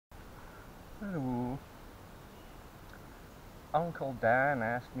Hello. Uncle Dan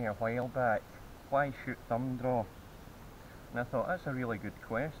asked me a while back, why shoot thumb draw? And I thought that's a really good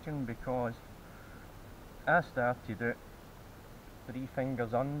question because I started out 3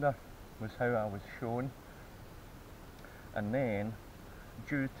 fingers under was how I was shown, and then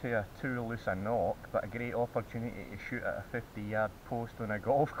due to a too loose a knock but a great opportunity to shoot at a 50-yard post on a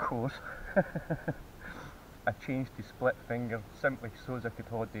golf course, I changed to split finger simply so as I could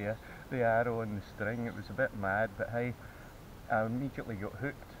hold the arrow on the string. It was a bit mad, but hey, I immediately got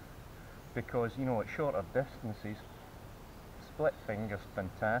hooked because, you know, at shorter distances, split finger's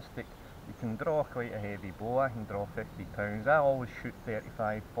fantastic. You can draw quite a heavy bow. I can draw 50 pounds. I always shoot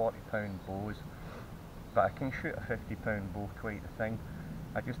 35, 40 pound bows, but I can shoot a 50 pound bow quite a thing.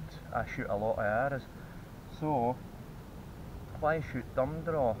 I shoot a lot of arrows. So, why shoot thumb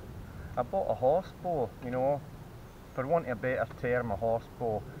draw? I bought a horse bow, you know, for want of a better term, a horse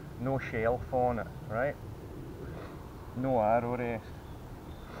bow, no shelf on it, right? No arrow rest,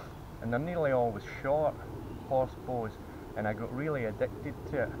 and they're nearly always short, horse bows, and I got really addicted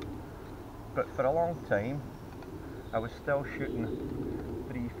to it. But for a long time I was still shooting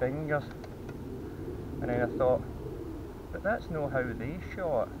 3 fingers, and then I thought, but that's not how they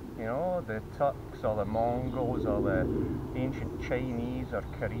shot, you know, the Turks or the Mongols or the ancient Chinese or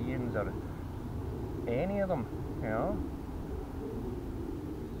Koreans or any of them, you know.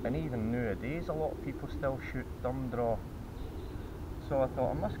 And even nowadays a lot of people still shoot thumb draw. So I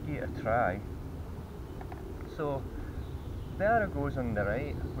thought I must give it a try. So the arrow goes on the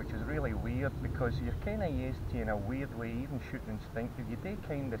right, which is really weird because you're kind of used to, in a weird way, even shooting instinctive, you do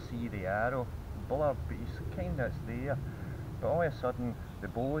kind of see the arrow blurred, but you kind of, it's there. But all of a sudden the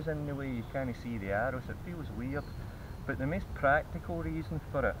bow's in the way, you can't see the arrow, so it feels weird. But the most practical reason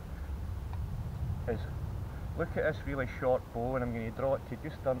for it is, look at this really short bow, and I'm going to draw it to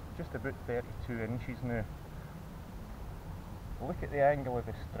just about 32 inches now. Look at the angle of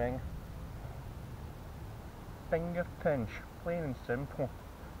the string. Finger pinch, plain and simple.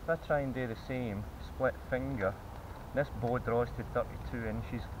 If I try and do the same, split finger, this bow draws to 32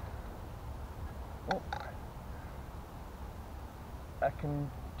 inches. Oh, I can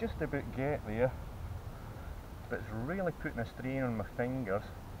just about get there, but it's really putting a strain on my fingers,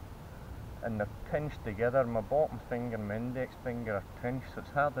 and they're pinched together. My bottom finger and my index finger are pinched, so it's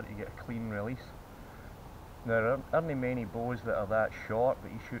harder to get a clean release. There aren't many bows that are that short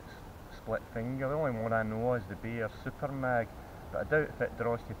that you shoot split finger. The only one I know is the Bayer Super Mag, but I doubt if it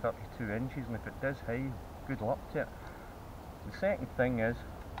draws to 32 inches, and if it does, hey, good luck to it. The second thing is,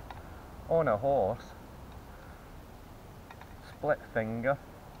 on a horse, split finger,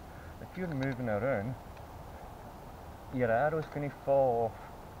 if you're moving around, your arrow's going to fall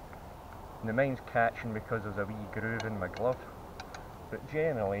off. Now mine's catching because there's a wee groove in my glove, but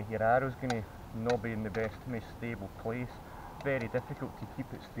generally your arrow's going to not be in the best, most stable place. Very difficult to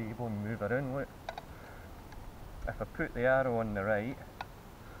keep it stable and move around. Look, if I put the arrow on the right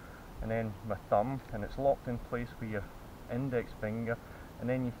and then my thumb, and it's locked in place with your index finger, and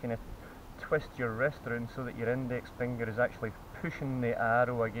then you kind of twist your wrist around so that your index finger is actually pushing the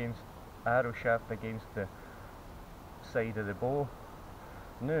arrow shaft against the side of the bow.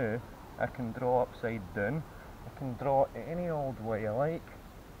 Now I can draw upside down, I can draw it any old way I like.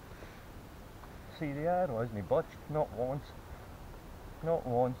 See, the arrow isn't budged, not once,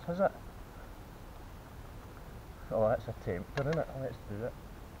 has it? Oh, that's a tempter, isn't it? Let's do it.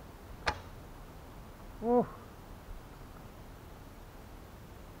 Woo!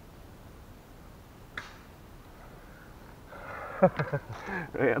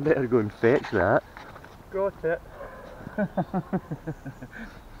 Right, I better go and fetch that. Got it.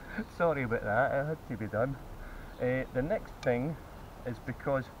 Sorry about that, it had to be done. The next thing is,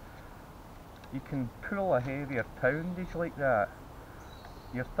 because you can pull a heavier poundage like that,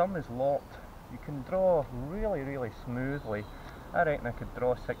 your thumb is locked, you can draw really, really smoothly. I reckon I could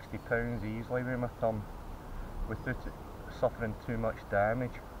draw 60 pounds easily with my thumb without it suffering too much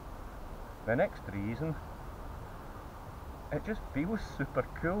damage. The next reason, it just feels super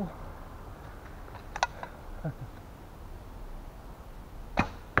cool.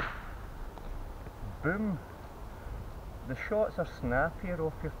 Boom! The shots are snappier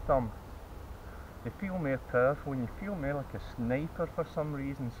off your thumb. They feel more powerful and you feel more like a sniper for some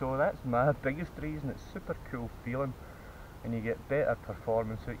reason, so that's my biggest reason. It's super cool feeling, and you get better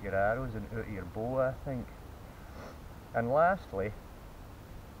performance out your arrows and out your bow, I think. And lastly,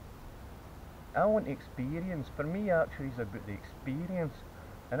 I want experience. For me, archery is about the experience,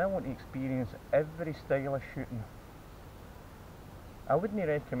 and I want to experience every style of shooting. I wouldn't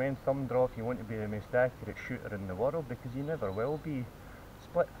recommend thumb draw if you want to be the most accurate shooter in the world, because you never will be.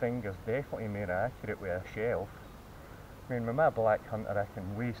 split finger's definitely more accurate with a shelf. I mean, with my black hunter I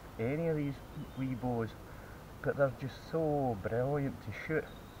can waste any of these wee bows, but they're just so brilliant to shoot.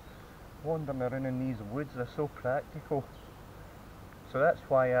 Wandering around in these woods, they're so practical. So that's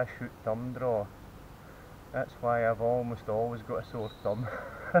why I shoot thumb draw. That's why I've almost always got a sore thumb.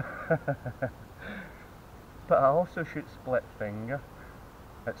 But I also shoot split finger.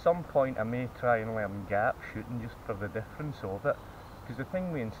 At some point I may try and learn gap shooting just for the difference of it. Because the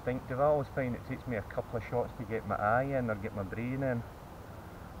thing with instinctive, I always find it takes me a couple of shots to get my eye in or get my brain in.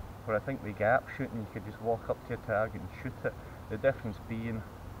 Where I think with gap shooting you could just walk up to a target and shoot it. The difference being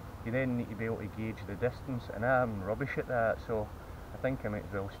you then need to be able to gauge the distance, and I'm rubbish at that, so I think I might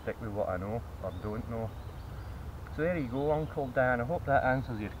as well stick with what I know or don't know. So there you go, Uncle Dan. I hope that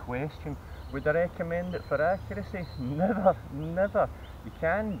answers your question. Would I recommend it for accuracy? Never, never. You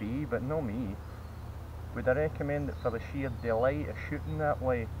can be, but not me. Would I recommend it for the sheer delight of shooting that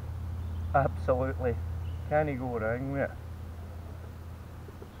way? Absolutely. Can't go wrong with it.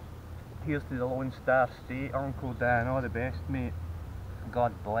 Here's to the Lone Star State, Uncle Dan. All the best, mate.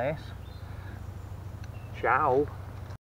 God bless. Ciao.